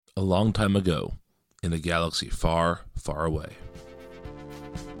A long time ago, in a galaxy far, far away.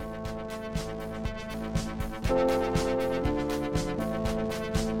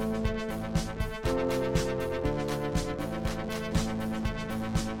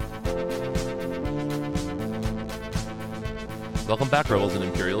 Welcome back, Rebels and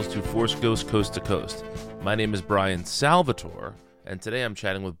Imperials, to Force Ghost Coast to Coast. My name is Brian Salvatore, and today I'm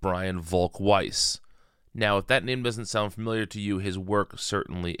chatting with Brian Volk Weiss. Now, if that name doesn't sound familiar to you, his work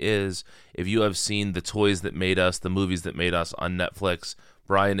certainly is. If you have seen The Toys That Made Us, the movies that made us on Netflix,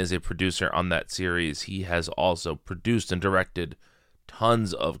 Brian is a producer on that series. He has also produced and directed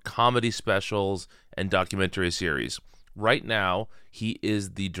tons of comedy specials and documentary series. Right now, he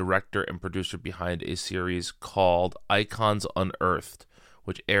is the director and producer behind a series called Icons Unearthed,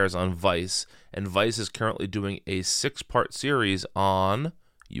 which airs on Vice. And Vice is currently doing a 6-part series on,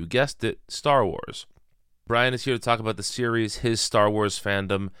 you guessed it, Star Wars. Brian is here to talk about the series, his Star Wars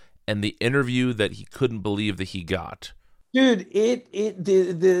fandom, and the interview that he couldn't believe that he got. Dude,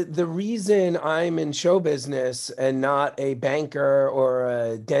 the reason I'm in show business and not a banker or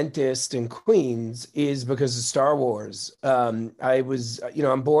a dentist in Queens is because of Star Wars. I'm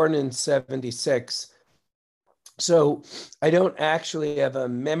born in 76, so I don't actually have a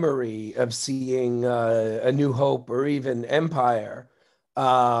memory of seeing A New Hope or even Empire.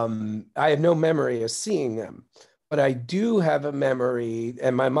 I have no memory of seeing them, but I do have a memory,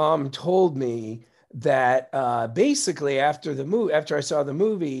 and my mom told me that basically after I saw the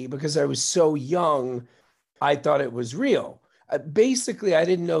movie, because I was so young, I thought it was real. Basically, I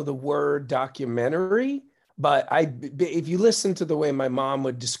didn't know the word documentary, but if you listen to the way my mom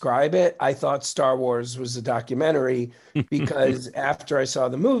would describe it, I thought Star Wars was a documentary because after I saw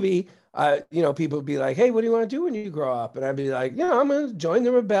the movie, people would be like, "Hey, what do you want to do when you grow up?" And I'd be like, I'm going to join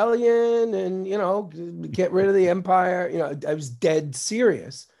the rebellion and, get rid of the empire. I was dead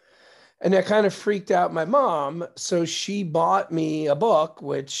serious. And that kind of freaked out my mom. So she bought me a book,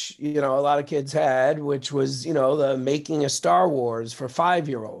 which, a lot of kids had, which was, the Making of Star Wars for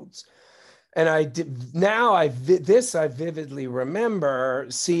 5-year-olds. And I vividly remember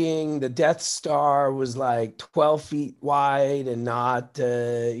seeing the Death Star was like 12 feet wide and not,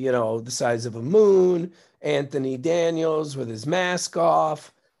 the size of a moon. Anthony Daniels with his mask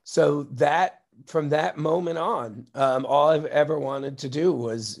off. So from that moment on, all I've ever wanted to do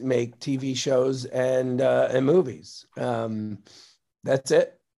was make TV shows and movies. That's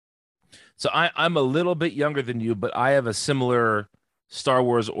it. So I'm a little bit younger than you, but I have a similar Star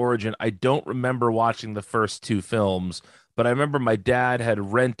Wars origin. I don't remember watching the first 2 films, but I remember my dad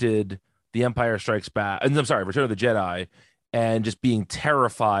had rented The Empire Strikes Back, and I'm sorry, Return of the Jedi, and just being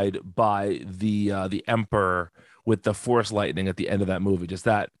terrified by the Emperor with the Force lightning at the end of that movie. Just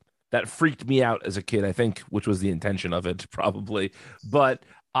that freaked me out as a kid, I think, which was the intention of it, probably. But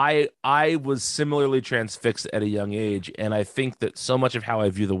I was similarly transfixed at a young age, and I think that so much of how I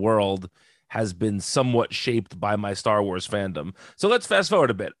view the world has been somewhat shaped by my Star Wars fandom. So let's fast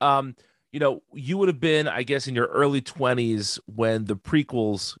forward a bit. You would have been, I guess, in your early 20s when the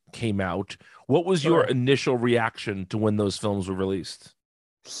prequels came out. What was your initial reaction to when those films were released?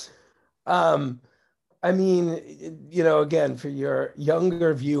 I mean, again, for your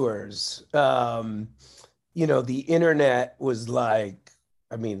younger viewers, the internet was like,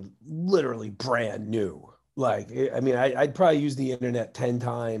 literally brand new. Like, I'd probably use the internet 10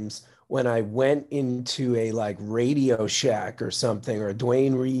 times when I went into a like Radio Shack or something, or a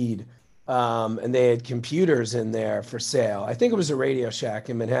Dwayne Reed, and they had computers in there for sale. I think it was a Radio Shack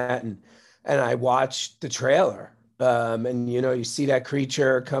in Manhattan, and I watched the trailer. And you see that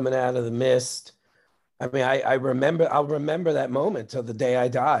creature coming out of the mist. I'll remember that moment till the day I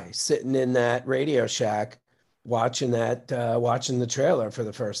die, sitting in that Radio Shack, watching the trailer for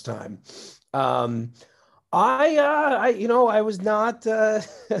the first time. I was not, I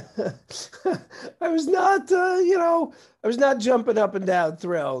was not jumping up and down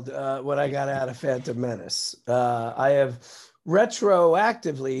thrilled when I got out of Phantom Menace. I have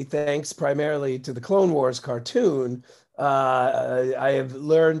retroactively, thanks primarily to the Clone Wars cartoon, I have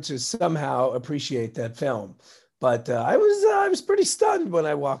learned to somehow appreciate that film. But I was pretty stunned when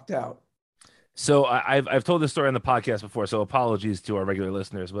I walked out. So I've told this story on the podcast before, so apologies to our regular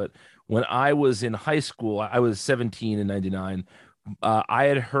listeners. But when I was in high school, I was 17 in 99. I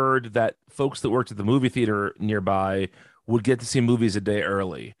had heard that folks that worked at the movie theater nearby would get to see movies a day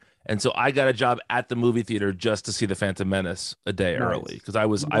early. And so I got a job at the movie theater just to see The Phantom Menace a day early because I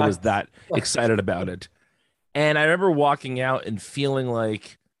was that excited about it. And I remember walking out and feeling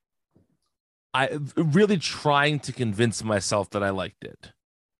like I really trying to convince myself that I liked it.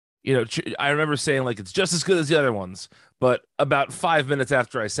 I remember saying like it's just as good as the other ones, but about 5 minutes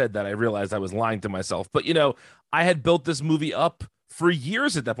after I said that, I realized I was lying to myself. But I had built this movie up for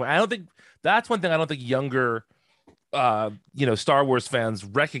years at that point. I don't think that's one thing I don't think younger Star Wars fans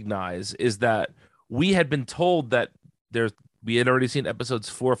recognize is that we had been told that there's we had already seen episodes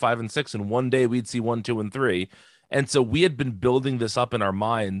 4, 5, and 6, and one day we'd see 1, 2, and 3. And so we had been building this up in our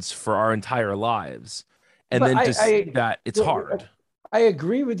minds for our entire lives. And But then to see that, it's hard. I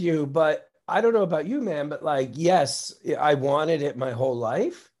agree with you, but I don't know about you, man. But like, yes, I wanted it my whole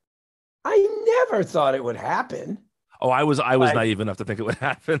life. I never thought it would happen. Oh, I was Like, naive enough to think it would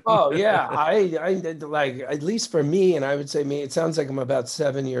happen. oh yeah, I did, like, at least for me, and I would say me. It sounds like I'm about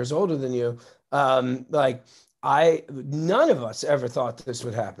 7 years older than you. Like I, none of us ever thought this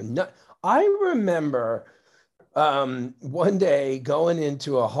would happen. No, I remember one day going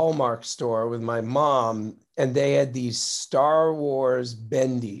into a Hallmark store with my mom, and they had these Star Wars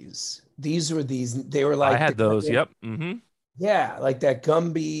bendies. They were I like had those. Yep. yeah, like that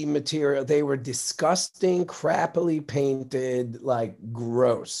Gumby material. They were disgusting, crappily painted, like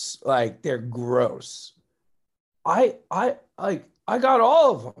gross. Like they're gross. I got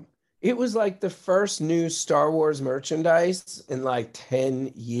all of them. It was like the first new Star Wars merchandise in like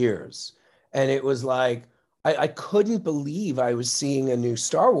 10 years. And it was like I couldn't believe I was seeing a new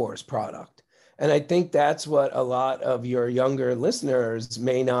Star Wars product. And I think that's what a lot of your younger listeners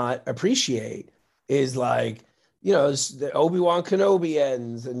may not appreciate is like, the Obi-Wan Kenobi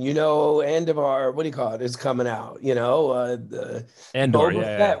ends, and Andor, what do you call it, is coming out. The Andor. Boba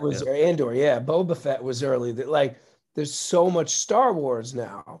Yeah. Fett Yeah. was Andor, yeah. Boba Fett was early. That like, there's so much Star Wars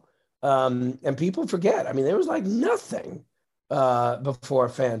now, and people forget. I mean, there was like nothing before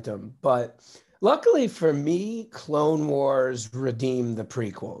Phantom, but luckily for me, Clone Wars redeemed the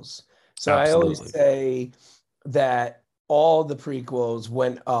prequels. So I always Absolutely. say that all the prequels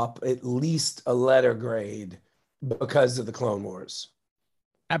went up at least a letter grade because of the Clone Wars.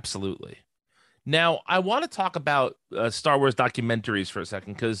 Absolutely. Now, I want to talk about Star Wars documentaries for a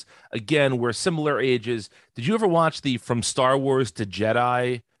second because, again, we're similar ages. Did you ever watch the From Star Wars to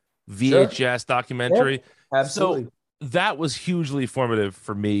Jedi Sure. VHS Yeah, documentary? So absolutely. that was hugely formative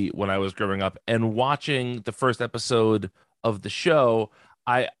for me when I was growing up. And watching the first episode of the show,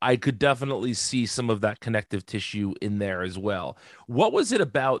 I could definitely see some of that connective tissue in there as well. What was it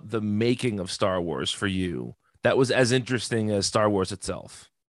about the making of Star Wars for you that was as interesting as Star Wars itself?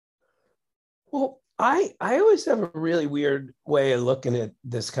 Well, I always have a really weird way of looking at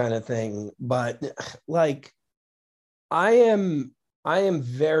this kind of thing, but like I am I am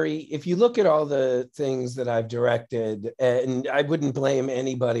very, if you look at all the things that I've directed, and I wouldn't blame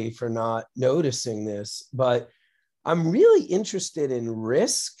anybody for not noticing this, but I'm really interested in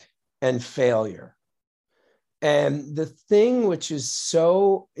risk and failure. And the thing which is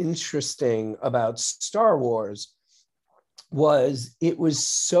so interesting about Star Wars was it was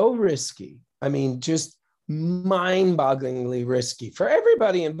so risky. I mean, just mind-bogglingly risky for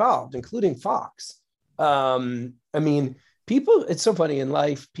everybody involved, including Fox. I mean, people, it's so funny in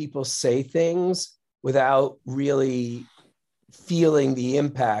life, people say things without really feeling the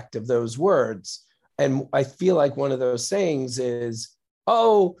impact of those words. And I feel like one of those sayings is,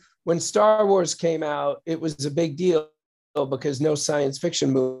 oh, when Star Wars came out, it was a big deal because no science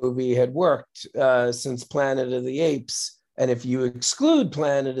fiction movie had worked since Planet of the Apes. And if you exclude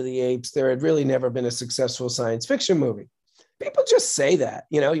Planet of the Apes, there had really never been a successful science fiction movie. People just say that,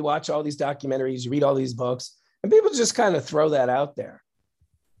 you watch all these documentaries, you read all these books, and people just kind of throw that out there.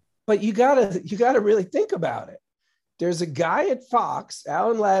 But you gotta really think about it. There's a guy at Fox,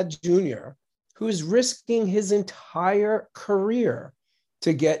 Alan Ladd Jr., who is risking his entire career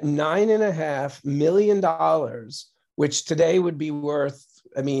to get $9.5 million, which today would be worth,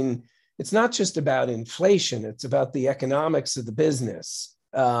 I mean, it's not just about inflation, it's about the economics of the business.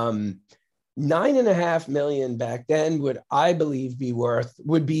 9.5 million back then would, I believe,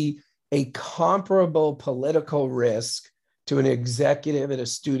 would be a comparable political risk to an executive at a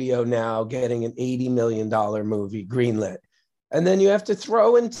studio now getting an $80 million movie greenlit. And then you have to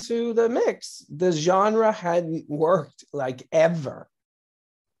throw into the mix, the genre hadn't worked like ever.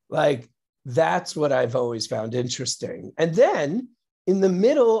 Like, that's what I've always found interesting. And then in the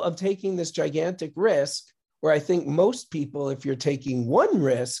middle of taking this gigantic risk, where I think most people, if you're taking one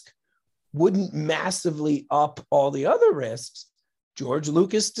risk, wouldn't massively up all the other risks, George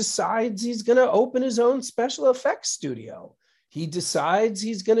Lucas decides he's going to open his own special effects studio. He decides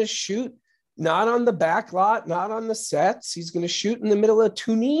he's going to shoot not on the back lot, not on the sets. He's going to shoot in the middle of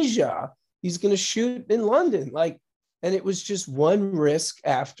Tunisia. He's going to shoot in London. And it was just one risk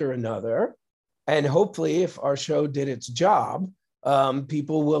after another. And hopefully, if our show did its job,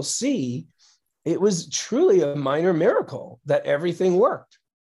 people will see it was truly a minor miracle that everything worked.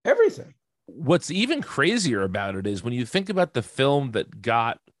 Everything. What's even crazier about it is when you think about the film that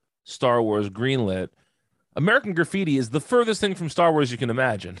got Star Wars greenlit, American Graffiti is the furthest thing from Star Wars you can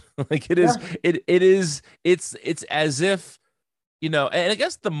imagine. Like it is, Yeah. it's as if, and I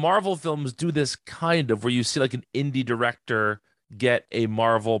guess the Marvel films do this kind of where you see like an indie director get a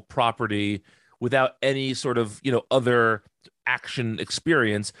Marvel property without any sort of, other action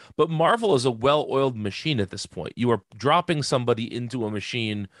experience. But Marvel is a well-oiled machine at this point. You are dropping somebody into a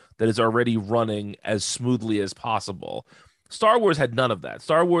machine that is already running as smoothly as possible. Star Wars had none of that.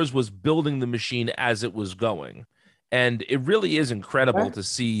 Star Wars was building the machine as it was going. And it really is incredible to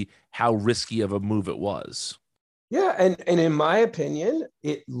see how risky of a move it was. Yeah, and in my opinion,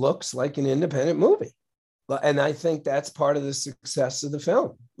 it looks like an independent movie. And I think that's part of the success of the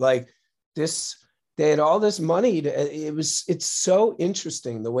film. Like this, they had all this money it's so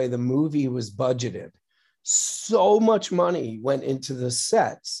interesting the way the movie was budgeted. So much money went into the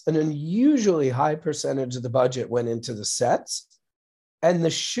sets. An unusually high percentage of the budget went into the sets. And the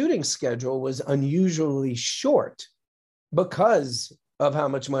shooting schedule was unusually short because of how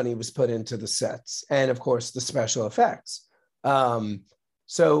much money was put into the sets and, of course, the special effects.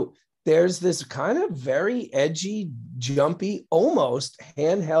 So there's this kind of very edgy, jumpy, almost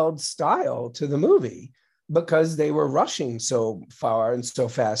handheld style to the movie because they were rushing so far and so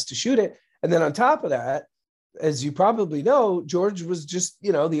fast to shoot it. And then on top of that, as you probably know, George was just,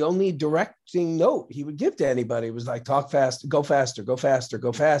 the only directing note he would give to anybody was like, talk fast, go faster, go faster,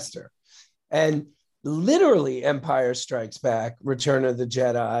 go faster. And literally Empire Strikes Back, Return of the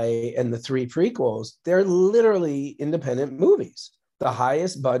Jedi, and the 3 prequels, they're literally independent movies, the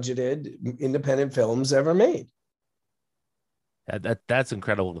highest budgeted independent films ever made. That's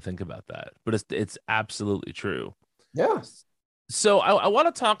incredible to think about that, but it's absolutely true. Yeah. So I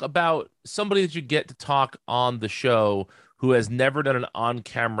want to talk about somebody that you get to talk on the show who has never done an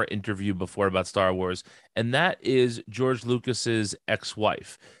on-camera interview before about Star Wars, and that is George Lucas's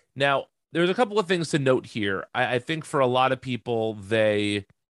ex-wife. Now, there's a couple of things to note here. I think for a lot of people, they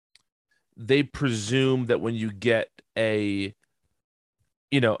presume that when you get an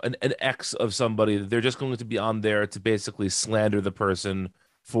ex of somebody, that they're just going to be on there to basically slander the person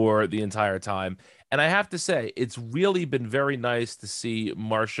for the entire time. And I have to say, it's really been very nice to see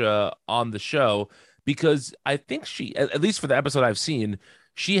Marcia on the show because I think she, at least for the episode I've seen,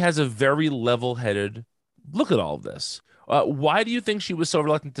 she has a very level-headed look at all of this. Why do you think she was so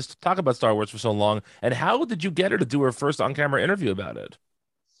reluctant to talk about Star Wars for so long? And how did you get her to do her first on-camera interview about it?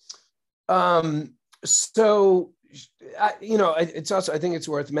 So it's also, I think it's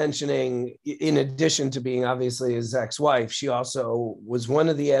worth mentioning, in addition to being obviously his ex-wife, she also was one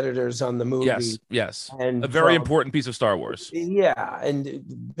of the editors on the movie. Yes. And a very important piece of Star Wars. Yeah. And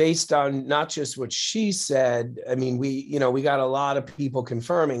based on not just what she said, I mean, we got a lot of people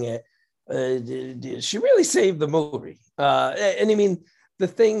confirming it. She really saved the movie. And I mean, the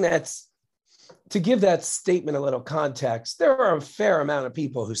thing that's, to give that statement a little context, there are a fair amount of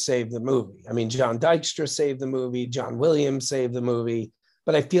people who saved the movie. I mean, John Dykstra saved the movie, John Williams saved the movie,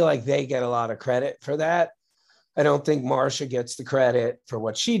 but I feel like they get a lot of credit for that. I don't think Marcia gets the credit for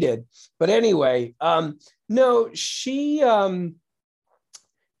what she did. But anyway, no, she didn't.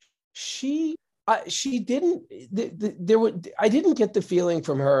 I didn't get the feeling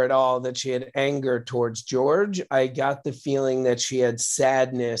from her at all that she had anger towards George. I got the feeling that she had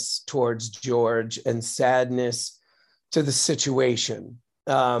sadness towards George and sadness to the situation.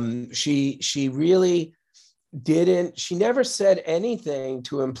 She really didn't. She never said anything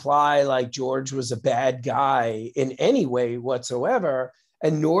to imply like George was a bad guy in any way whatsoever,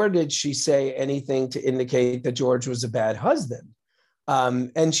 and nor did she say anything to indicate that George was a bad husband.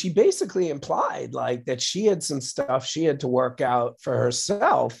 And she basically implied like that she had some stuff she had to work out for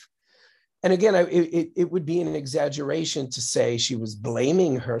herself. And again, it would be an exaggeration to say she was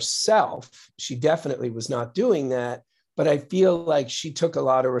blaming herself. She definitely was not doing that. But I feel like she took a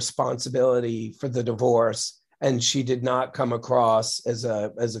lot of responsibility for the divorce, and she did not come across as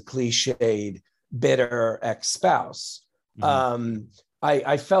a cliched, bitter ex-spouse. Mm-hmm.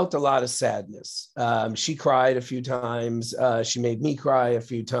 I felt a lot of sadness. She cried a few times. She made me cry a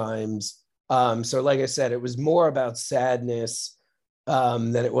few times. So like I said, it was more about sadness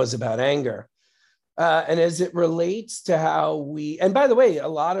than it was about anger. And as it relates to how and by the way, a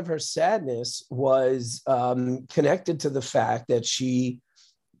lot of her sadness was connected to the fact that she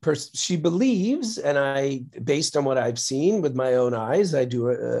believes, and based on what I've seen with my own eyes, I do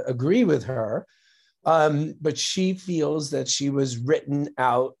agree with her. But she feels that she was written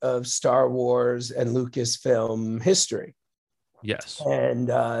out of Star Wars and Lucasfilm history. Yes. And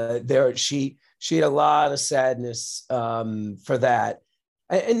she had a lot of sadness for that,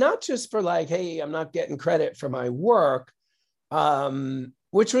 and not just for like, hey, I'm not getting credit for my work,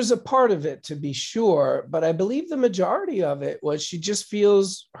 which was a part of it to be sure, but I believe the majority of it was she just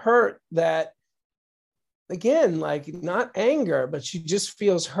feels hurt that, again, like not anger, but she just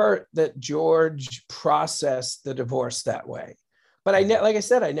feels hurt that George processed the divorce that way. But like I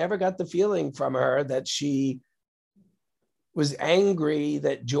said, I never got the feeling from her that she was angry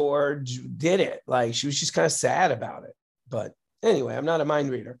that George did it. Like she was just kind of sad about it. But anyway, I'm not a mind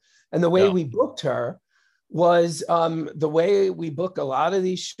reader. And the way No. we booked her was the way we book a lot of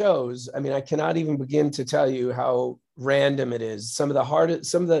these shows. I mean, I cannot even begin to tell you how random it is. Some of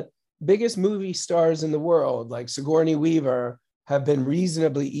the biggest movie stars in the world, like Sigourney Weaver, have been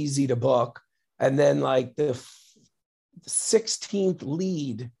reasonably easy to book. And then like the 16th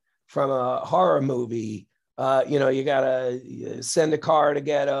lead from a horror movie, you gotta send a car to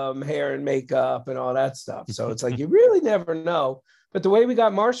get them, hair and makeup and all that stuff. So it's like you really never know. But the way we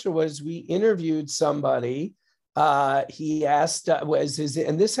got Marsha was we interviewed somebody. He asked,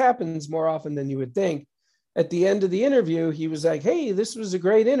 and this happens more often than you would think. At the end of the interview, he was like, "Hey, this was a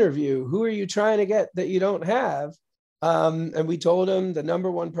great interview. Who are you trying to get that you don't have?" And we told him the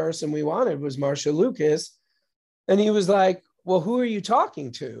number one person we wanted was Marsha Lucas. And he was like, "Well, who are you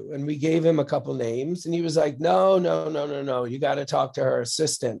talking to?" And we gave him a couple names. And he was like, "No, no, no, no, no. You got to talk to her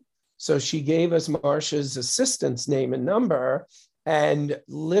assistant." So she gave us Marsha's assistant's name and number. And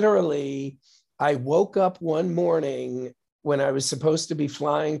literally, I woke up one morning when I was supposed to be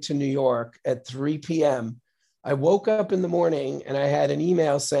flying to New York at 3 p.m. I woke up in the morning and I had an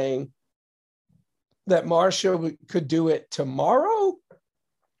email saying that Marsha could do it tomorrow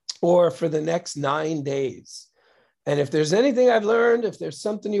or for the next 9 days. And if there's anything I've learned, if there's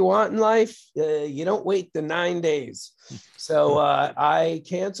something you want in life, you don't wait the 9 days. So I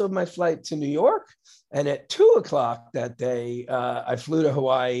canceled my flight to New York. And at 2:00 that day, I flew to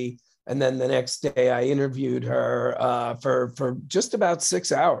Hawaii. And then the next day I interviewed her for just about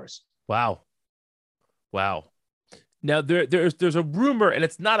 6 hours. Wow. Wow. Now there's a rumor, and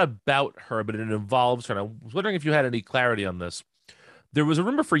it's not about her, but it involves her. And I was wondering if you had any clarity on this. There was a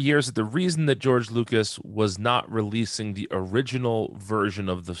rumor for years that the reason that George Lucas was not releasing the original version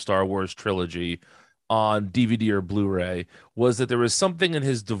of the Star Wars trilogy on DVD or Blu-ray was that there was something in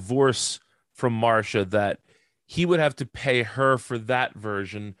his divorce from Marcia that he would have to pay her for that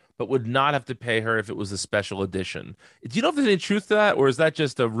version, but would not have to pay her if it was a special edition. Do you know if there's any truth to that, or is that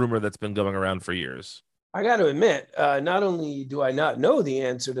just a rumor that's been going around for years? I got to admit, not only do I not know the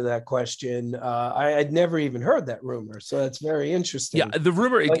answer to that question, I had never even heard that rumor. So that's very interesting. Yeah, the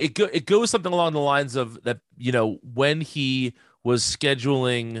rumor it goes something along the lines of that, when he was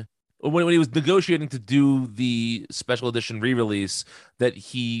scheduling when he was negotiating to do the special edition re-release, that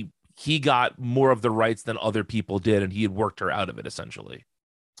he got more of the rights than other people did, and he had worked her out of it essentially.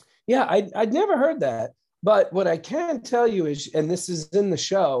 Yeah, I'd never heard that. But what I can tell you is, and this is in the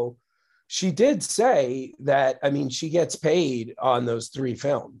show, she did say that, I mean, she gets paid on those 3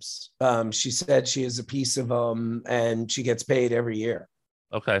 films. She said she has a piece of them and she gets paid every year.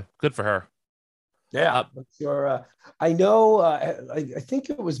 Okay, good for her. Yeah, sure. I know, I think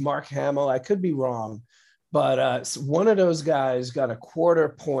it was Mark Hamill. I could be wrong, but one of those guys got a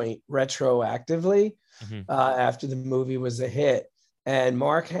 1/4 point retroactively after the movie was a hit. And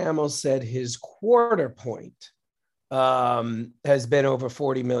Mark Hamill said his 1/4 point has been over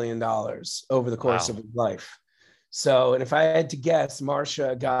 $40 million over the course of his life. So, and if I had to guess,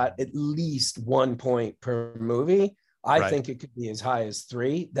 Marsha got at least 1 point per movie. I think it could be as high as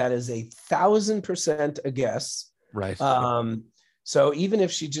 3. That is 1,000% a guess. Right. So even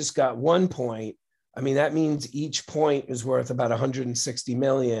if she just got 1 point, I mean, that means each point is worth about 160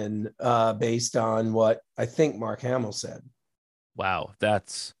 million based on what I think Mark Hamill said. Wow,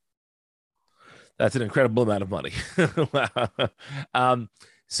 that's an incredible amount of money. Wow.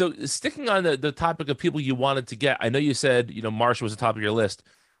 So sticking on the topic of people you wanted to get, I know you said, Marsha was the top of your list.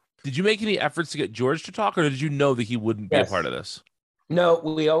 Did you make any efforts to get George to talk, or did you know that he wouldn't be a part of this? No,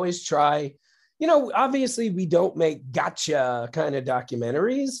 we always try. Obviously we don't make gotcha kind of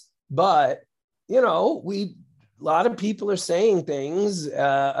documentaries, but, a lot of people are saying things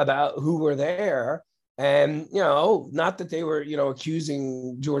about who were there. And, not that they were,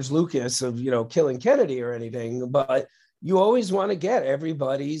 accusing George Lucas of, killing Kennedy or anything, but you always want to get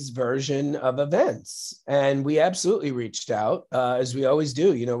everybody's version of events. And we absolutely reached out, as we always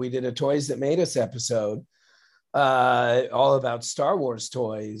do. We did a Toys That Made Us episode all about Star Wars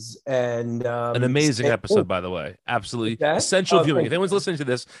toys. And an amazing episode, by the way. Absolutely essential viewing. If anyone's listening to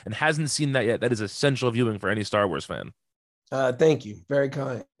this and hasn't seen that yet, that is essential viewing for any Star Wars fan. Thank you. Very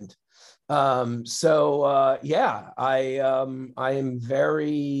kind. Yeah, I am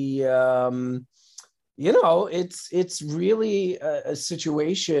very, it's really a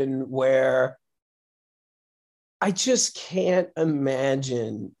situation where I just can't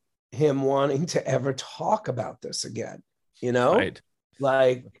imagine him wanting to ever talk about this again. You know, Right.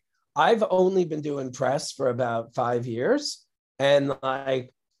 like I've only been doing press for about 5 years, and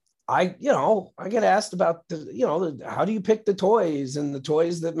like I get asked about how do you pick the toys and the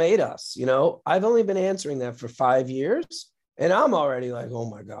toys that made us? I've only been answering that for 5 years, and I'm already like, oh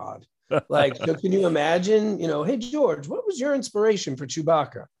my god. Like, so can you imagine? Hey George, what was your inspiration for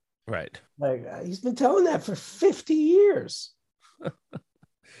Chewbacca? Right. Like, he's been telling that for 50 years.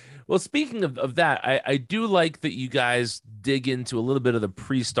 Well, speaking of that, I do like that you guys dig into a little bit of the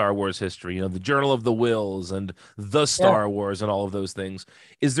pre-Star Wars history, the Journal of the Wills and the Yeah, Star Wars and all of those things.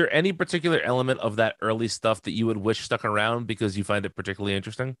 Is there any particular element of that early stuff that you would wish stuck around because you find it particularly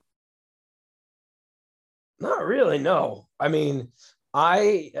interesting? not really. No, I mean,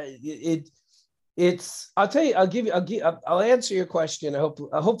 it it's I'll tell you, I'll answer your question.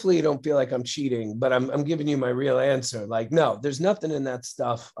 Hopefully you don't feel like I'm cheating, but I'm giving you my real answer. Like, no, there's nothing in that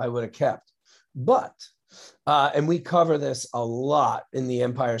stuff I would have kept. But and we cover this a lot in the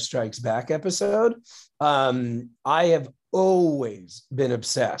Empire Strikes Back episode. I have always been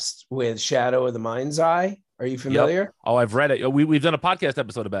obsessed with Shadow of the Mind's Eye. Are you Yep. familiar? Oh, I've read it. We've done a podcast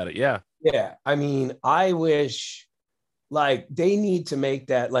episode about it. Yeah. Yeah. I mean, I wish like they need to make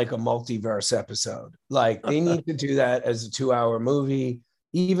that like a multiverse episode. Like they need to do that as a 2 hour movie,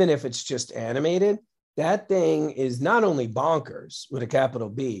 even if it's just animated. That thing is not only bonkers with a capital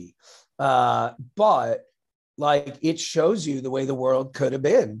B, but like it shows you the way the world could have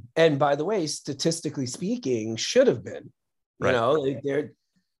been. And by the way, statistically speaking, should have been. Right. They're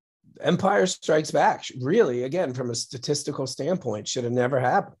Empire Strikes Back, really, again, from a statistical standpoint, should have never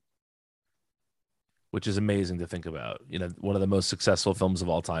happened. Which is amazing to think about. One of the most successful films of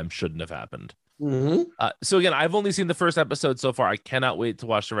all time shouldn't have happened. Mm-hmm. So again, I've only seen the first episode so far. I cannot wait to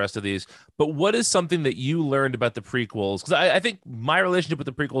watch the rest of these. But what is something that you learned about the prequels? Because I think my relationship with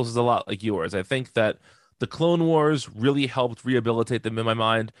the prequels is a lot like yours. I think that the Clone Wars really helped rehabilitate them in my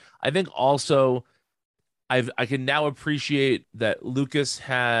mind. I think also I can now appreciate that Lucas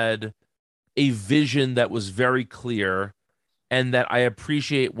had a vision that was very clear, and that I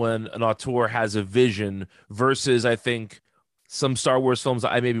appreciate when an auteur has a vision versus I think some Star Wars films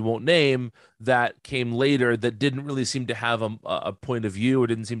that I maybe won't name that came later that didn't really seem to have a point of view or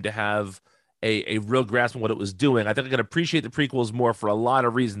didn't seem to have a real grasp on what it was doing. I think I can appreciate the prequels more for a lot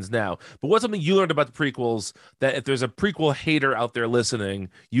of reasons now. But what's something you learned about the prequels that if there's a prequel hater out there listening,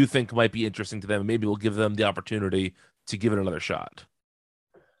 you think might be interesting to them, and maybe we'll give them the opportunity to give it another shot?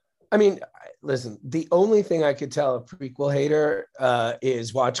 I mean, listen, the only thing I could tell a prequel hater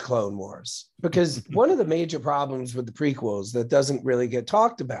is watch Clone Wars, because one of the major problems with the prequels that doesn't really get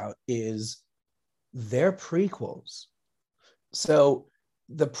talked about is they're prequels. So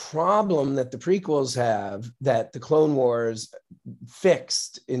the problem that the prequels have that the Clone Wars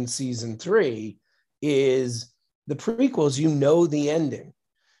fixed in season 3 is the prequels, the ending.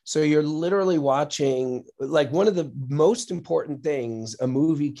 So you're literally watching, like, one of the most important things a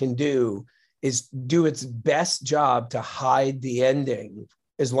movie can do is do its best job to hide the ending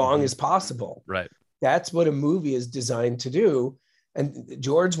as long as possible. Right. That's what a movie is designed to do. And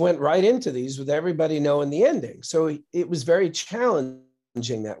George went right into these with everybody knowing the ending. So it was very challenging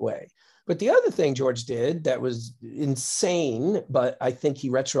that way. But the other thing George did that was insane, but I think he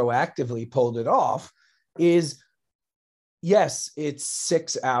retroactively pulled it off, is yes, it's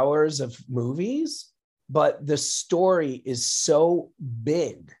 6 hours of movies, but the story is so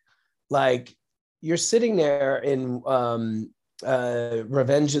big. Like, you're sitting there in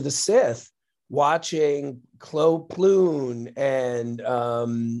Revenge of the Sith watching Clo Plune and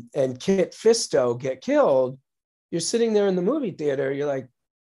Kit Fisto get killed. You're sitting there in the movie theater. You're like,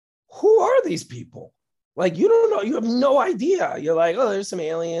 who are these people? Like, you don't know. You have no idea. You're like, oh, there's some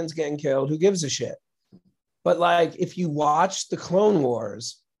aliens getting killed. Who gives a shit? But like, if you watch the Clone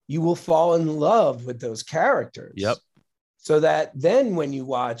Wars, you will fall in love with those characters. Yep. So that then when you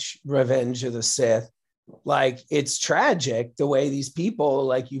watch Revenge of the Sith, like, it's tragic the way these people,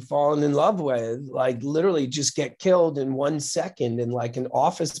 like, you've fallen in love with, like, literally just get killed in 1 second in like an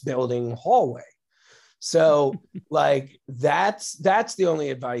office building hallway. So like, that's the only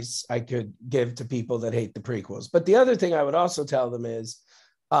advice I could give to people that hate the prequels. But the other thing I would also tell them is,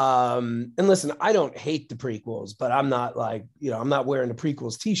 and listen, I don't hate the prequels, but I'm not like, I'm not wearing a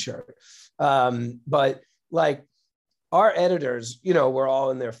prequels t-shirt. But like, our editors, we're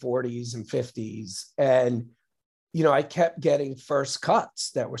all in their 40s and 50s, and I kept getting first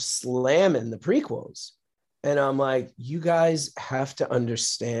cuts that were slamming the prequels. And I'm like, you guys have to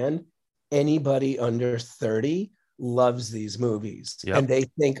understand, anybody under 30 loves these movies. Yep. And they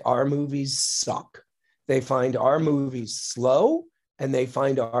think our movies suck. They find our movies slow and they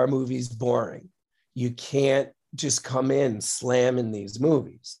find our movies boring. You can't just come in slamming these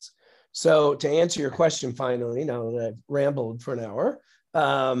movies. So to answer your question, finally, now that I've rambled for an hour,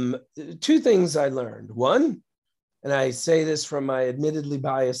 two things I learned. One, and I say this from my admittedly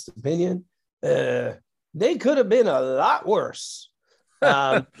biased opinion, they could have been a lot worse.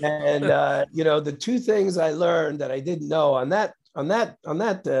 The two things I learned that I didn't know on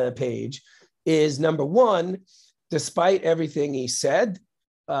that page is, number one, despite everything he said,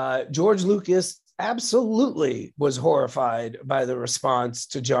 George Lucas absolutely was horrified by the response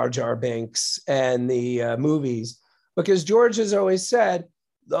to Jar Jar Binks and the movies, because George has always said,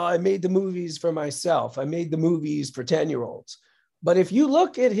 oh, I made the movies for myself. I made the movies for 10-year-olds. But if you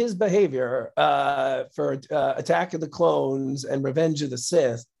look at his behavior for Attack of the Clones and Revenge of the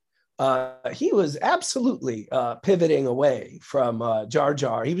Sith, he was absolutely pivoting away from Jar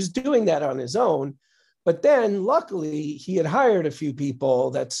Jar. He was doing that on his own. But then, luckily, he had hired a few people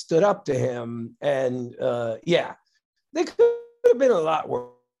that stood up to him. And they could have been a lot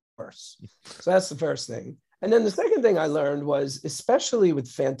worse. So that's the first thing. And then the second thing I learned was, especially with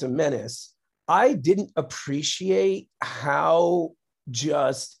Phantom Menace, I didn't appreciate how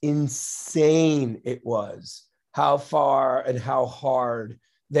just insane it was, how far and how hard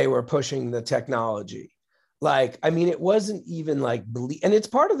they were pushing the technology. Like, I mean, it wasn't even like, and it's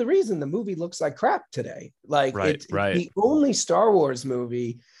part of the reason the movie looks like crap today. Like, it's the only Star Wars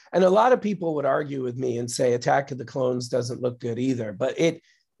movie, and a lot of people would argue with me and say Attack of the Clones doesn't look good either, but it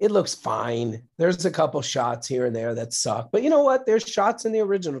looks fine. There's a couple shots here and there that suck, but you know what? There's shots in the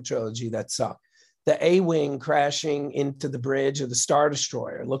original trilogy that suck. The A-Wing crashing into the bridge of the Star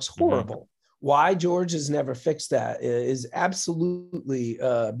Destroyer looks horrible. Mm-hmm. Why George has never fixed that is absolutely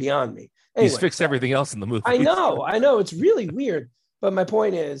beyond me. Anyway, he's fixed everything else in the movie. I know. It's really weird. But my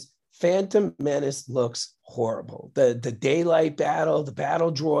point is, Phantom Menace looks horrible. The daylight battle, the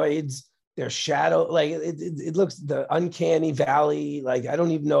battle droids, their shadow, like it looks, the uncanny valley. Like, I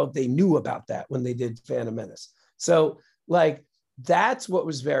don't even know if they knew about that when they did Phantom Menace. So like, that's what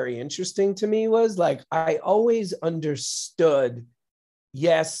was very interesting to me, was like, I always understood,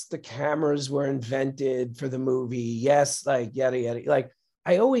 yes, the cameras were invented for the movie. Yes, like yada, yada. Like,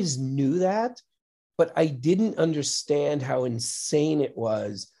 I always knew that, but I didn't understand how insane it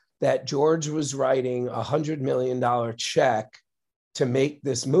was that George was writing $100 million check to make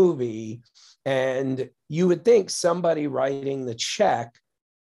this movie. And you would think somebody writing the check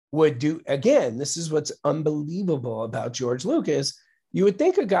would do, again, this is what's unbelievable about George Lucas. You would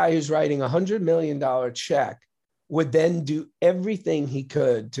think a guy who's writing $100 million check would then do everything he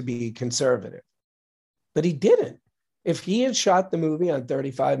could to be conservative, but he didn't. If he had shot the movie on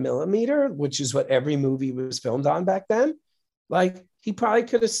 35 millimeter, which is what every movie was filmed on back then, like, he probably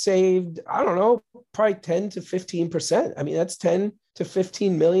could have saved, I don't know, probably 10 to 15%. I mean, that's 10 to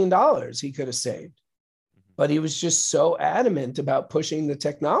 $15 million he could have saved. But he was just so adamant about pushing the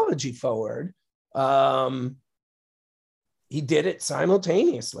technology forward. He did it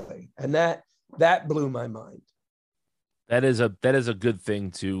simultaneously. And that blew my mind. That is a good thing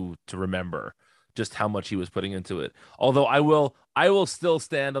to remember, just how much he was putting into it. Although I will still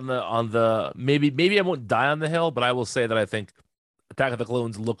stand on the maybe I won't die on the hill, but I will say that I think Attack of the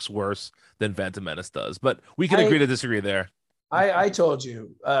Clones looks worse than Phantom Menace does. But we can agree to disagree there. I told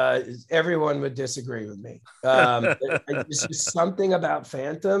you, everyone would disagree with me. It's just something about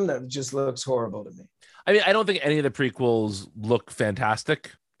Phantom that just looks horrible to me. I mean, I don't think any of the prequels look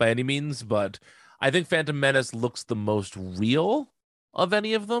fantastic by any means, but I think Phantom Menace looks the most real of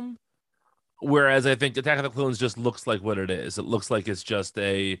any of them. Whereas I think Attack of the Clones just looks like what it is. It looks like it's just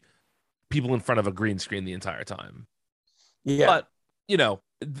people in front of a green screen the entire time. Yeah. But,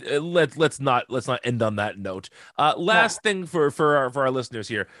 let's not end on that note. Last thing for our listeners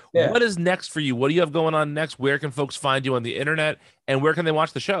here. Yeah. What is next for you? What do you have going on next? Where can folks find you on the internet, and where can they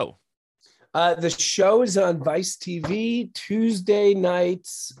watch the show? The show is on Vice TV Tuesday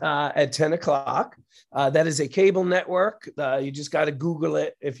nights at 10 o'clock. That is a cable network. You just got to Google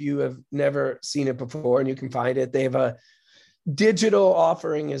it if you have never seen it before, and you can find it. They have a digital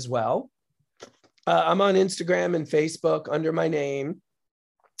offering as well. I'm on Instagram and Facebook under my name.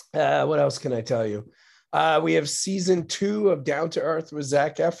 What else can I tell you? We have season 2 of Down to Earth with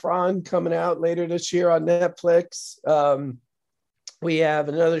Zac Efron coming out later this year on Netflix. We have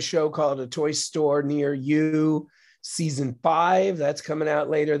another show called A Toy Store Near You, season 5. That's coming out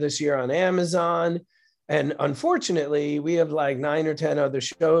later this year on Amazon. And unfortunately, we have like 9 or 10 other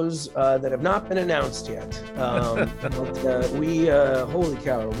shows that have not been announced yet. But holy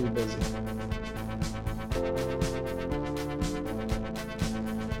cow, are we busy?